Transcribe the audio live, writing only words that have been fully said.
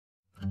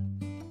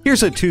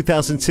Here's a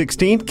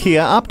 2016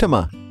 Kia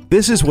Optima.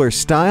 This is where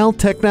style,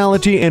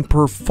 technology, and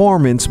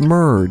performance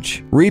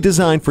merge.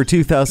 Redesigned for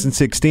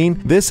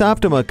 2016, this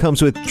Optima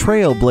comes with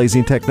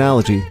trailblazing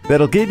technology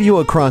that'll get you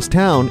across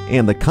town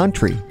and the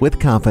country with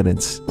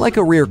confidence. Like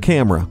a rear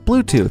camera,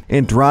 Bluetooth,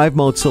 and Drive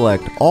Mode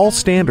Select, all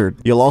standard.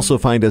 You'll also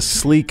find a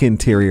sleek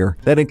interior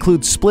that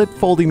includes split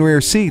folding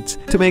rear seats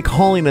to make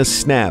hauling a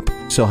snap.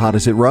 So how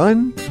does it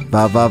run?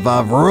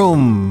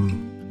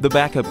 Va-va-va-vroom! The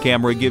backup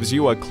camera gives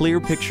you a clear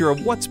picture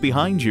of what's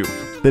behind you.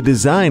 The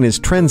design is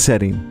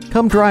trend-setting.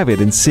 Come drive it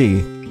and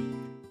see.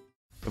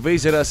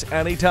 Visit us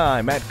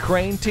anytime at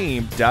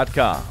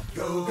crainteam.com.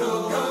 Go,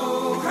 go, go.